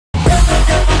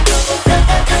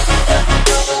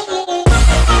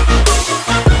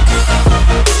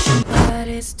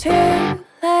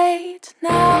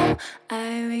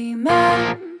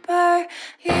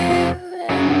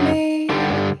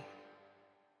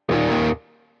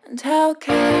and how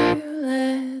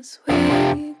careless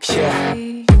we could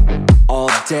be. All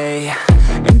day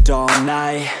and all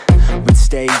night, we'd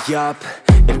stay up,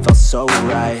 it felt so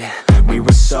right. We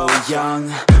were so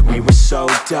young, we were so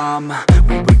dumb.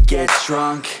 We would get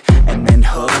drunk and then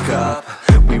hook up.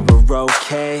 We were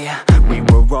okay, we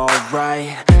were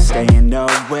alright, staying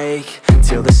awake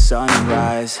till the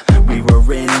sunrise. We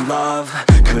were in love,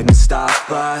 couldn't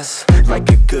stop us. Like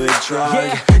a good drug,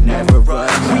 never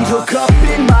enough. We'd hook up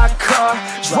in my car,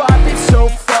 driving so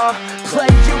far, play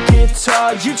you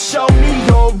guitar, you'd show me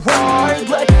your art.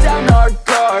 Let down our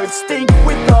guards, think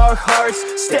with our hearts,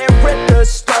 stare at the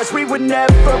stars, we were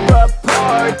never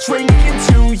apart. Drinking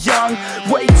too young,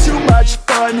 way too much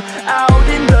fun, out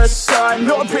in the sun,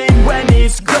 or in when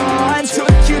it's gone.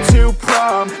 Took you to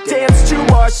prom, dance to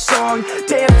our song,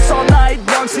 dance all night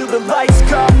long till the lights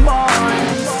come on.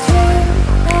 It's too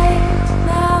late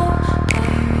now, I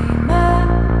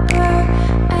remember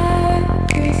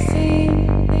everything,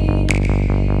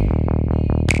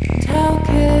 and how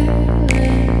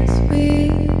careless we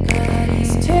got.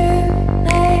 It's too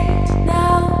late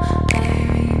now, I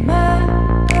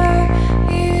remember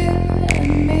you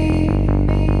and me,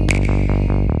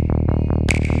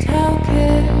 and how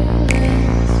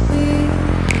careless we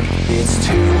got. It's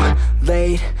too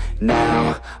late now,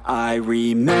 I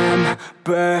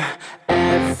remember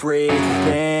everything,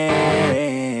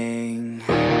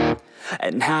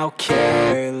 and how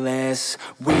careless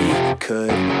we could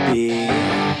be,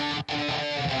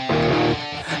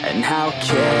 and how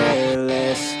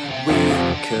careless we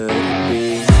could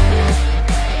be,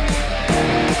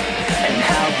 and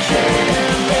how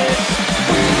careless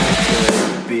we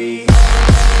could be.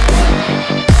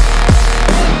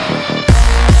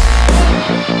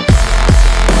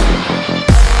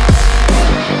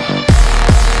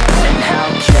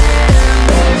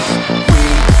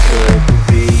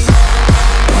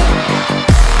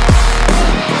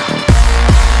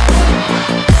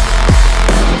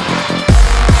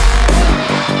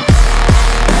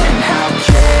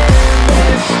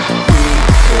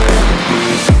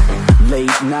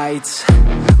 Nights,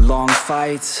 long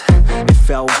fights, it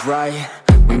felt right,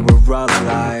 we were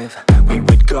alive. We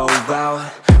would go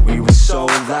out, we were so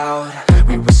loud,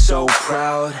 we were so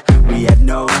proud, we had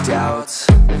no doubts.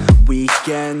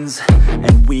 Weekends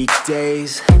and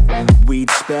weekdays,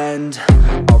 we'd spend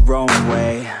our own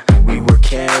way. We were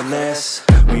careless,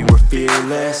 we were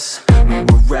fearless, we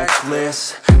were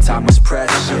reckless, time was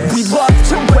precious. We loved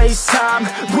to waste time,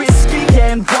 whiskey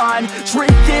and wine,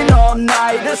 drinking all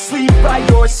night, asleep by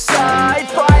your side.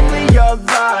 Finally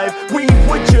alive, we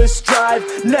would just drive,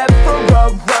 never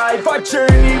arrive. Our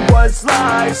journey was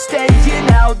live, staying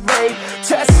out late,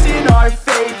 testing our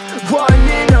fate,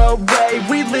 running away.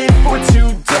 We live for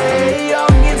today,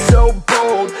 young and so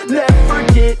bold, never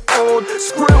get old.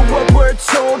 Screw what we're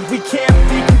told, we can't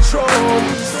be controlled.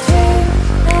 It's too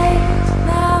late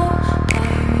now, I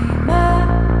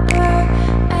remember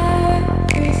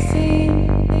everything,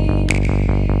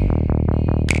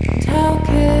 and how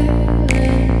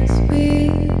careless we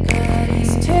got.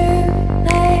 It's too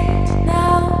late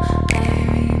now, I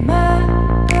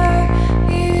remember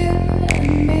you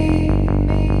and me,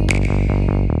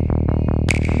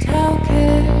 and how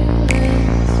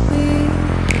careless we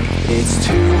got. It's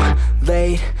too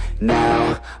late now,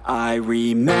 I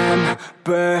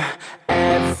remember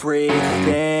everything,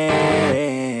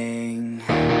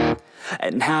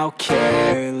 and how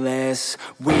careless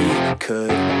we could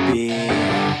be,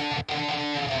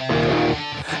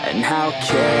 and how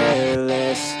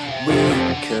careless we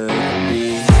could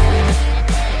be,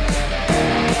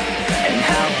 and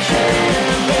how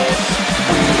careless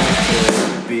we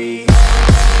could be.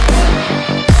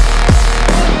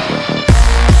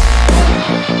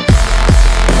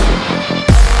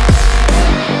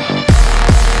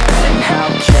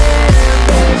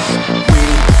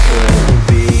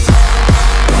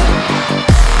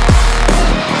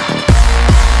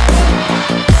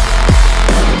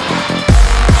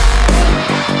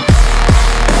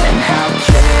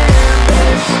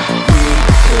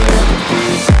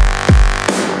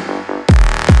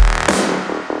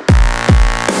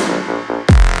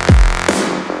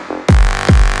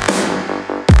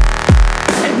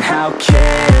 How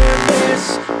careless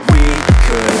we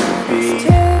could be. It's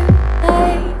too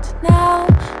late now,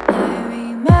 I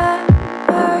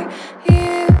remember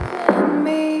you and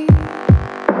me,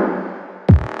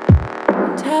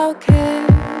 and how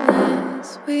careless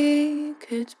we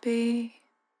could be.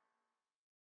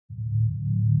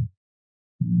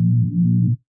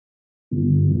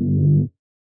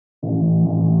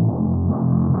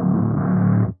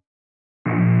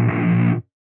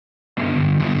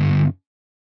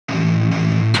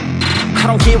 I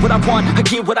don't get what I want, I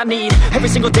get what I need. Every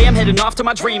single day I'm heading off to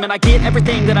my dream, and I get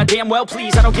everything that I damn well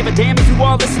please. I don't give a damn if you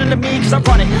all listening to me, cause I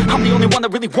run it. I'm the only one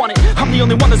that really want it, I'm the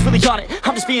only one that's really on it.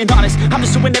 I'm just being honest, I'm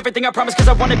just doing everything I promise, cause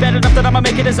I want it bad enough that I'ma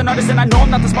make it as an artist. And I know I'm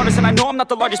not the smartest, and I know I'm not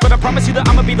the largest, but I promise you that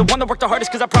I'ma be the one that worked the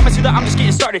hardest. Cause I promise you that I'm just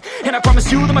getting started, and I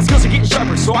promise you that my skills are getting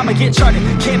sharper. So I'ma get charted,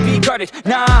 can't be guarded.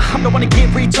 Nah, I'm the one to get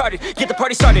retarded. Get the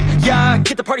party started, yeah,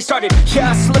 get the party started.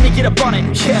 Yeah, so let me get up on it,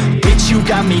 yeah. Bitch, you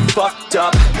got me fucked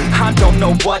up, I don't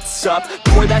know what's up.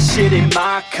 Pour that shit in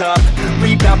my cup,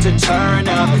 we bout to turn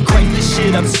up. Crank this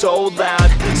shit up so loud,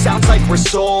 sounds like we're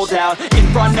sold out. In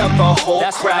front of a whole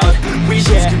crowd, we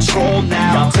lose control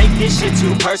now. Don't take this shit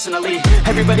too personally,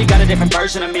 everybody got a different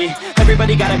version of me.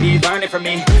 Everybody gotta be learning from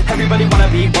me, everybody wanna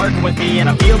be working with me. And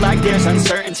I feel like there's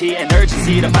uncertainty and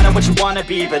urgency to find out what you wanna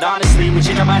be. But honestly, we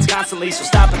change our minds constantly, so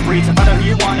stop and breathe and find out who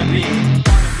you wanna be.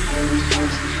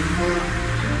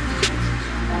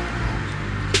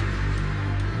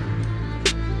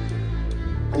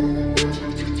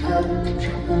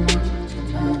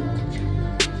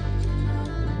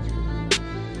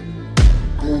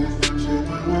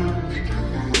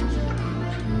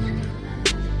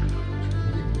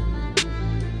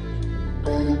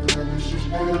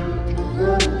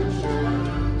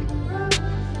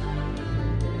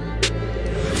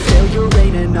 Failure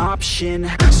ain't an option,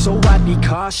 so I'd be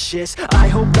cautious. I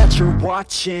hope that you're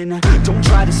watching, don't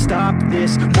try to stop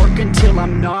this. Work until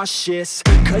I'm nauseous,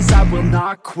 cause I will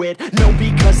not quit. No,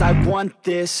 because I want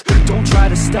this, don't try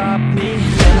to stop me.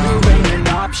 Failure ain't an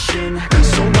option,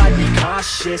 so I'd be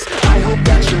cautious. I hope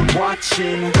that you're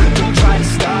watching, don't try to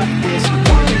stop this.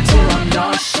 Work until I'm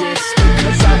nauseous,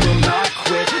 cause I will not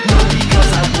quit. No,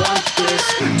 because I want this,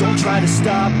 don't try to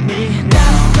stop me now.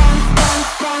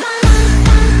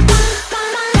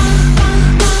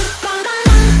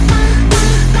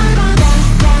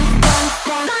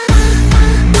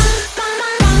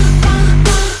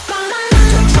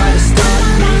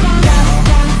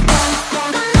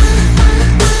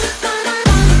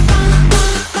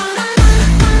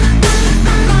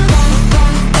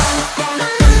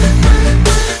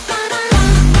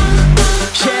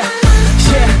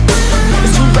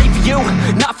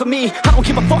 I don't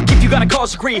give a fuck if you got a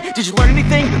college degree. Did you learn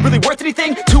anything? Really worth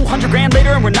anything? 200 grand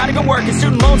later and we're not even working.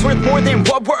 Student loans worth more than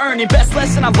what we're earning. Best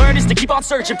lesson I learned is to keep on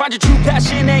searching. Find your true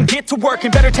passion and get to work.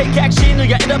 And better take action or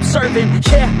you end up serving.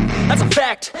 Yeah, that's a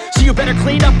fact. So you better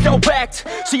clean up your act.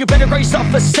 So you better grow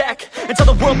yourself a sack and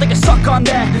tell the world they can suck on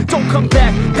that. Don't come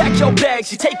back, pack your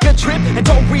bags. You take a trip and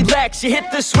don't relax. You hit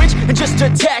the switch and just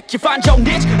attack. You find your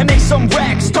niche and make some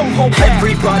racks. Don't hold back.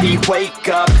 Everybody wake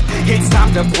up, it's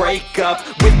time to break up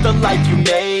with the life you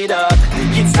made up.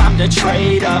 It's time to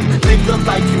trade up, live the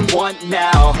life you want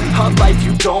now, a life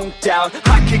you don't doubt.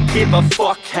 I could give a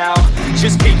fuck how,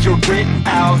 just figure it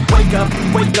out. Wake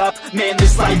up, man,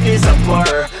 this life is a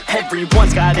blur.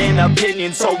 Everyone's got an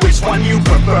opinion, so which one you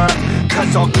prefer?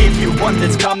 Cause I'll give you one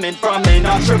that's coming from an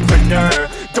entrepreneur.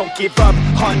 Don't give up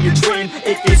on your dream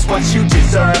if it's what you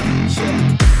deserve.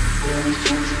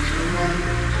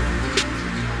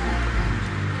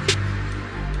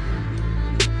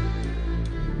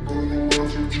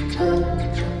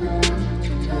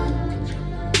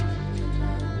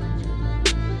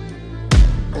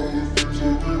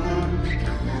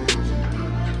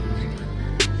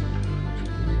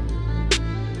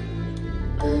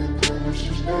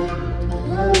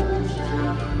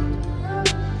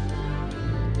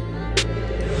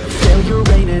 Failure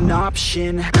ain't an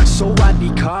option, so I'd be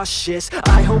cautious.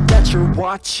 I hope that you're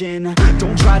watching,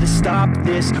 don't try to stop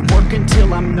this. Work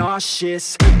until I'm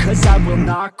nauseous, cause I will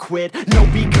not quit. No,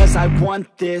 because I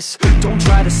want this, don't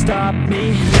try to stop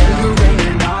me. Failure ain't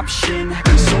an option,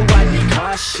 so I'd be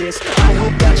cautious. I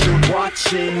hope that you're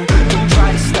watching, don't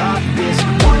try to stop this.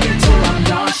 Work until I'm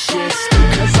nauseous,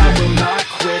 cause I will not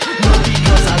quit. No,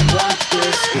 because I want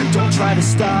this, don't try to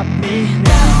stop me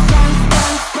now.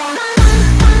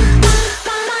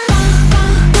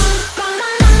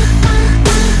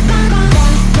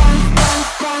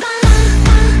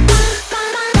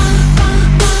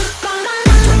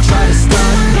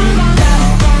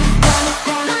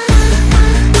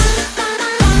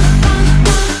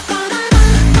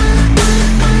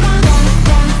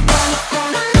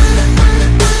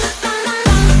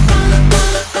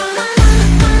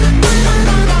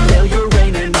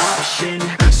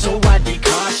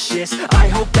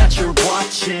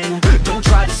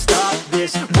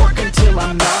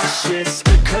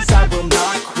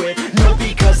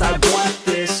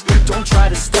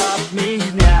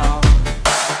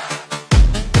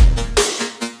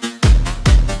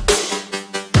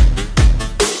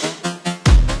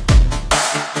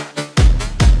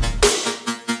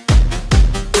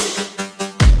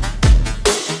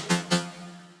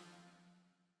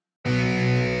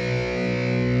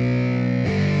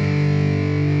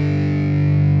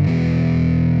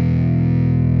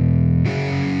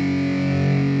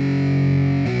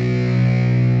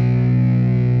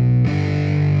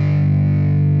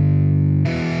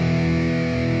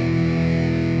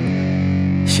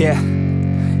 Yeah,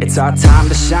 it's our time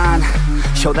to shine.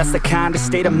 Show that's the kind of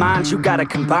state of mind you gotta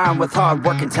combine with hard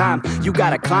work and time. You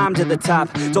gotta climb to the top.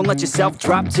 Don't let yourself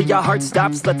drop till your heart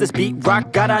stops. Let this beat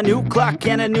rock. Got a new clock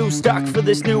and a new stock for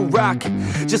this new rock.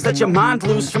 Just let your mind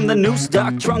loose from the new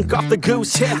stock. Drunk off the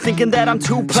goose, thinking that I'm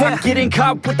too pop. Getting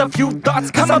caught with a few thoughts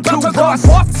cause I'm too lost.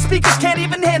 Off, the speakers can't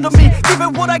even handle me. Give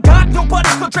it what I got,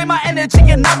 nobody's gonna drain my energy.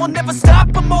 And I will never stop,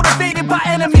 I'm motivated by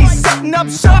enemies. Setting up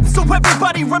shop so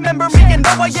everybody remember me. And no,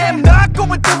 I am not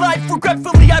going through life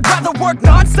regretfully. I'd rather work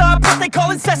non-stop, what they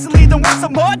call incessantly, than work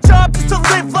some odd job just to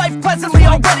live life pleasantly.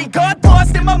 Already got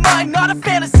lost in my mind, not a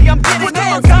fantasy, I'm getting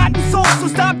it. Forgotten souls, so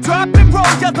stop, drop, and roll.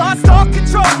 You lost all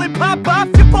control and pop off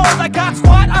your ball. I got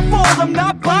squat, I fall, I'm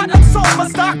not bought, I'm sold. My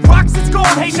stock rocks, it's gold.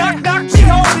 Hey, knock, knock, she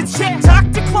holding shit, talk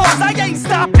to close. I ain't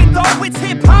stopping though, it's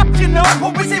hip-hop, you know.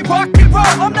 Or is it rock and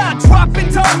roll? I'm not dropping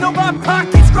down, no, my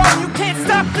pocket's grown. You can't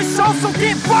stop the show, so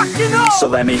get rockin' on. So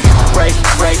let me break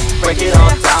it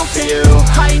all down for you.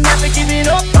 I ain't never giving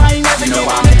up, I ain't never giving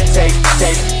up.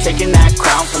 Taking that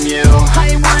crown from you. I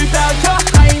ain't worried about you,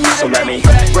 I ain't never. So let me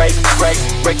break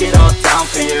it all down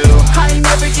for you. I ain't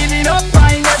never giving up,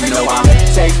 I ain't never giving up.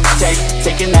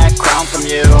 Taking that crown from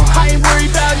you. I ain't worried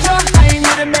about you, I ain't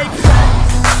here to make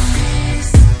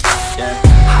friends.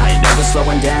 I ain't never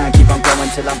slowing down, keep on going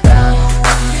till I'm down.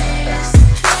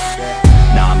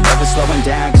 No, I'm never slowing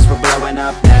down, cause we're blowing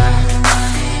up now.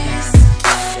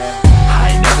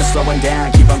 I ain't never slowing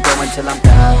down, keep on going till I'm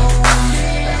down.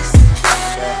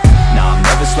 No, I'm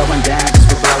never slowing down, cause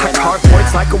we're blowing up. Hard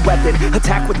words like a weapon,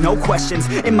 attack with no questions.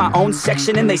 In my own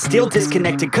section and they still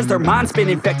disconnected, cause their mind's been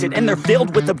infected and they're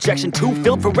filled with objection. Too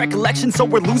filled for recollection, so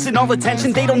we're losing all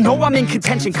attention. They don't know I'm in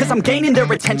contention, cause I'm gaining their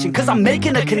attention. Cause I'm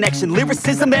making a connection,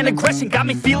 lyricism and aggression got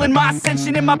me feeling my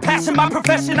ascension. In my passion, my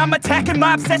profession, I'm attacking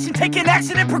my obsession. Taking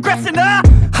action and progressing, I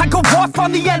go off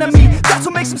on the enemy, that's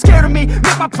what makes them scared of me.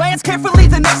 Make my plans carefully,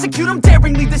 then execute them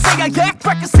daringly. They say I act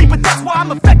recklessly, but that's why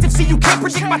I'm effective. See, you can't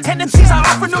predict my tendencies, I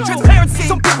offer no transparency.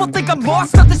 Some people think I'm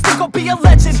lost, others think I'll be a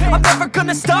legend. I'm never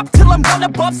gonna stop till I'm one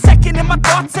above second. And my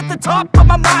thoughts at the top, but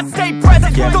my mind stay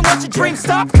present. Don't let your dreams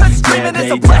stop, cause dreaming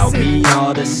is a blessing. They tell me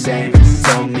all the same,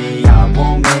 told me I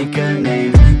won't make a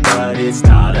name. But it's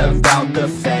not about the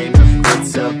fame,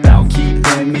 it's about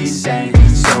keeping me sane.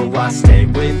 So I stay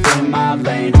within my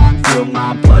lane, feel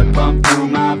my blood pump through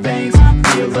my veins.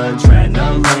 Feel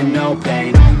adrenaline, no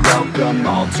pain, welcome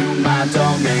all to my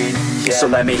domain. So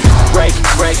let me break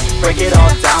it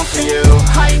all down for you.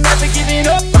 I ain't never giving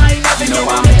up, I ain't never giving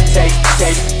up. I'm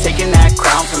taking that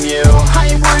crown from you. I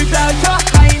ain't worried about you,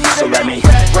 I ain't never. So let me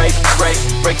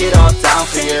break it all down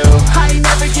for you. I ain't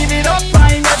never giving up,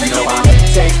 I ain't never giving up. I'm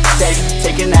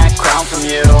taking that crown from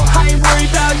you. I ain't worried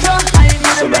about you, I ain't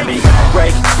never. So let me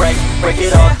break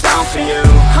it all down for you.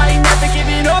 I ain't never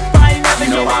giving up, I ain't never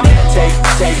giving up. I'm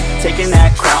taking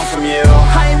that crown from you.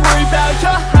 I ain't worried about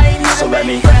you, I ain't here to So let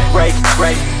me make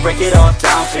break it all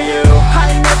down for you.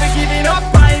 I ain't never giving up,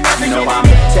 I ain't never giving I'm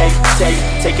up.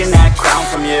 taking that crown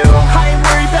from you. I ain't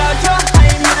worried about you, I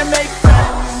ain't here to make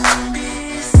friends.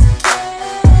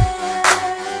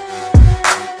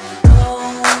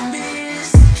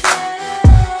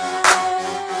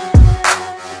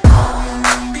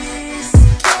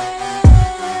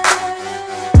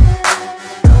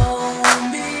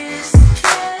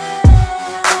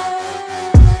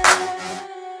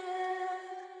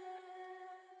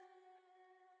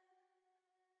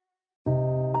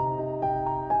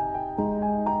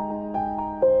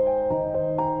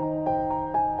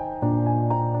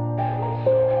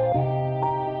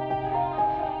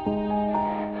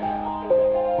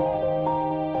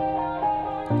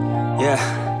 Yeah.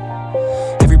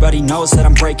 Everybody knows that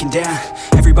I'm breaking down.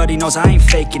 Everybody knows I ain't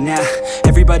faking now.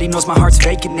 Everybody knows my heart's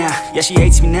vacant now. Yeah, she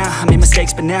hates me now, I made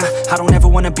mistakes but now I don't ever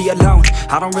wanna be alone.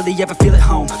 I don't really ever feel at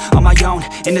home. On my own,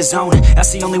 in the zone,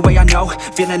 that's the only way I know.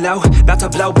 Feeling low, about to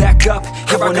blow back up.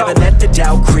 I won't ever let the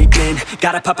doubt creep in.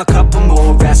 Gotta pop a couple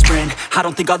more aspirin. I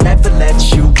don't think I'll ever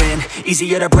let you in.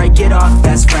 Easier to break it off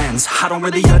best friends. I don't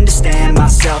really understand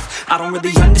myself. I don't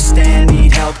really understand,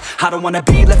 need help. I don't wanna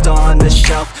be left on the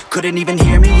shelf. Couldn't even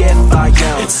hear me if I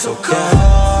yelled. It's so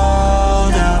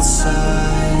cold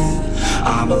outside,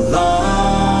 I'm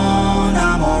alone,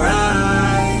 I'm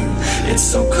alright. It's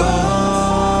so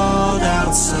cold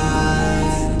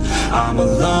outside, I'm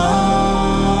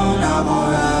alone, I'm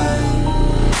alright.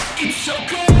 It's so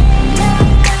good.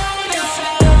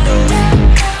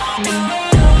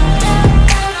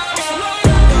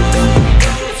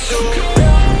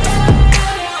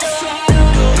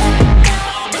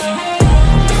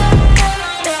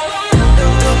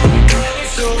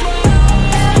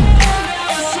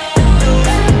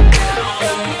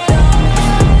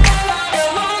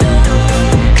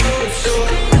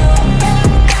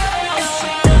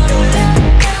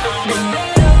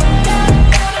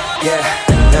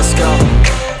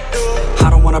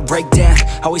 breakdown.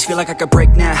 Always feel like I could break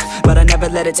now, but I never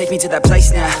let it take me to that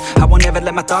place now. I won't ever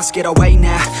let my thoughts get away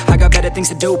now. I got better things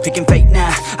to do, picking fate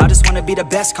now. I just wanna be the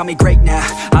best, call me great now.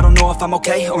 I don't know if I'm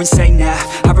okay or insane now.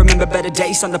 I remember better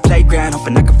days on the playground,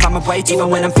 hoping I can find my way even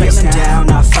when I'm feeling down.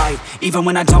 I fight, even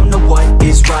when I don't know what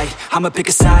is right. I'ma pick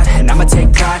a side, and I'ma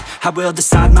take pride. I will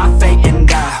decide my fate,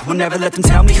 and I will never let them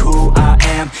tell me who I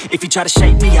am. If you try to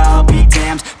shape me, I'll be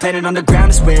damned. Planet on the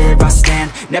ground is where I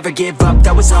stand. Never give up,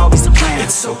 that was always the plan.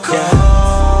 It's so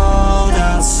cold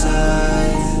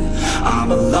outside, I'm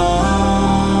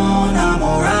alone, I'm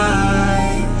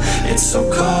alright. It's so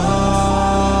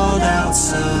cold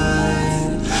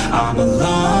outside, I'm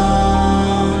alone.